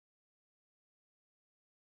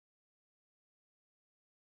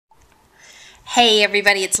Hey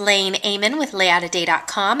everybody, it's Lain Ehmann with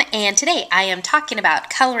layoutaday.com, and today I am talking about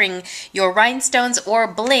coloring your rhinestones or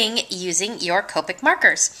bling using your Copic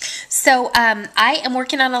markers. So I am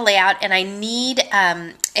working on a layout and I need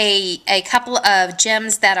a couple of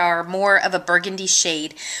gems that are more of a burgundy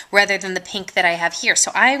shade rather than the pink that I have here.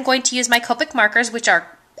 So I am going to use my Copic markers, which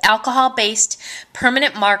are alcohol-based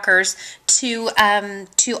permanent markers to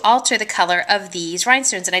alter the color of these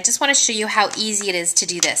rhinestones, and I just want to show you how easy it is to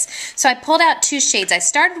do this. So I pulled out two shades. I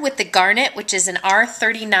started with the Garnet, which is an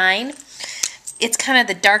R39. It's kind of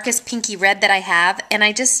the darkest pinky red that I have, and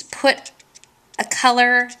I just put a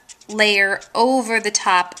color layer over the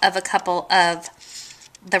top of a couple of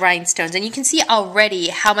the rhinestones, and you can see already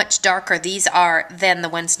how much darker these are than the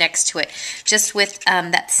ones next to it, just with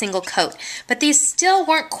that single coat. But these still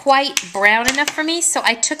weren't quite brown enough for me, so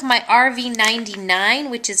I took my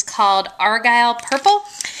RV99, which is called Argyle Purple,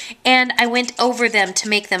 and I went over them to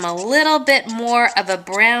make them a little bit more of a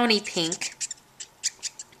browny pink.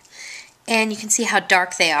 And you can see how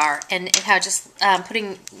dark they are, and how just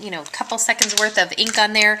putting, a couple seconds worth of ink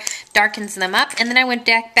on there darkens them up. And then I went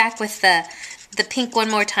back with the pink one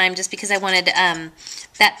more time, just because I wanted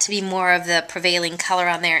that to be more of the prevailing color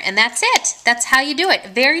on there. And that's it. That's how you do it.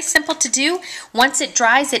 Very simple to do. Once it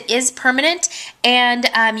dries, it is permanent, and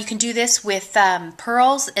you can do this with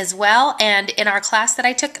pearls as well. And in our class that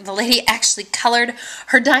I took, the lady actually colored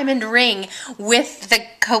her diamond ring with the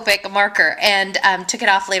Copic marker and took it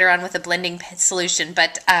off later on with a blending solution.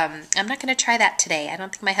 But I'm not going to try that today. I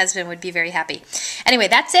don't think my husband would be very happy. Anyway,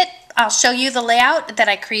 that's it. I'll show you the layout that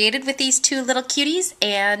I created with these two little cuties,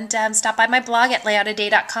 and stop by my blog at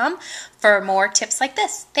layoutaday.com for more tips like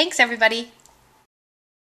this. Thanks, everybody.